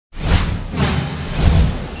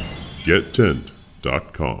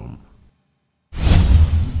gettent.com.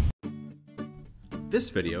 This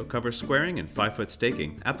video covers squaring and 5-foot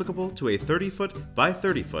staking applicable to a 30-foot by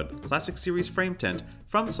 30-foot Classic Series frame tent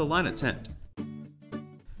from Celina Tent.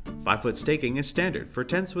 5-foot staking is standard for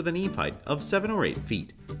tents with an eave height of 7 or 8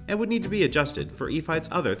 feet and would need to be adjusted for eave heights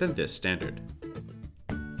other than this standard.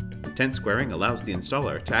 Tent squaring allows the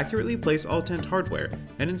installer to accurately place all tent hardware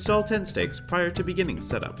and install tent stakes prior to beginning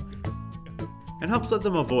setup, and helps let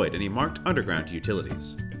them avoid any marked underground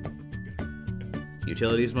utilities.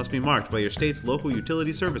 Utilities must be marked by your state's local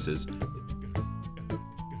utility services.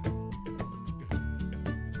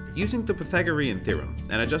 Using the Pythagorean theorem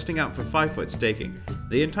and adjusting out for 5-foot staking,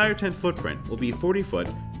 the entire tent footprint will be 40 foot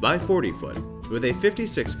by 40 foot with a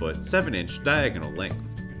 56 foot 7-inch diagonal length.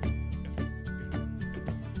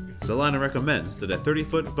 Celina recommends that a 30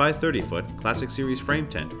 foot by 30 foot Classic Series frame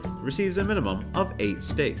tent receives a minimum of 8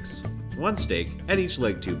 stakes, 1 stake at each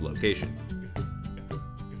leg tube location.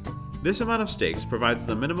 This amount of stakes provides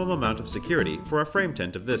the minimum amount of security for a frame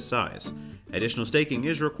tent of this size. Additional staking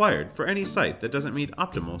is required for any site that doesn't meet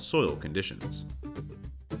optimal soil conditions.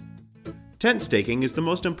 Tent staking is the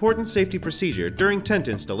most important safety procedure during tent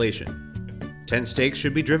installation. Tent stakes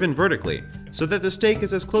should be driven vertically so that the stake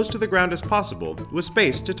is as close to the ground as possible with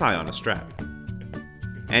space to tie on a strap.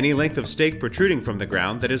 Any length of stake protruding from the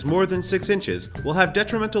ground that is more than 6 inches will have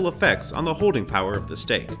detrimental effects on the holding power of the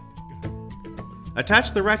stake.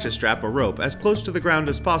 Attach the ratchet strap or rope as close to the ground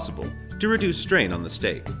as possible to reduce strain on the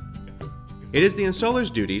stake. It is the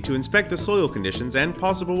installer's duty to inspect the soil conditions and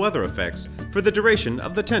possible weather effects for the duration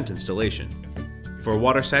of the tent installation. For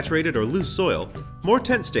water-saturated or loose soil, more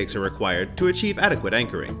tent stakes are required to achieve adequate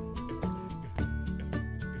anchoring.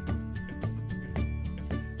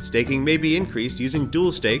 Staking may be increased using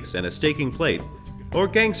dual stakes and a staking plate, or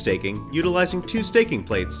gang staking utilizing 2 staking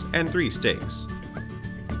plates and 3 stakes.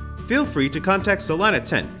 Feel free to contact Celina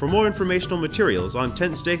Tent for more informational materials on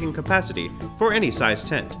tent staking capacity for any size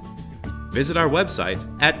tent. Visit our website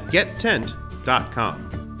at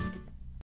gettent.com.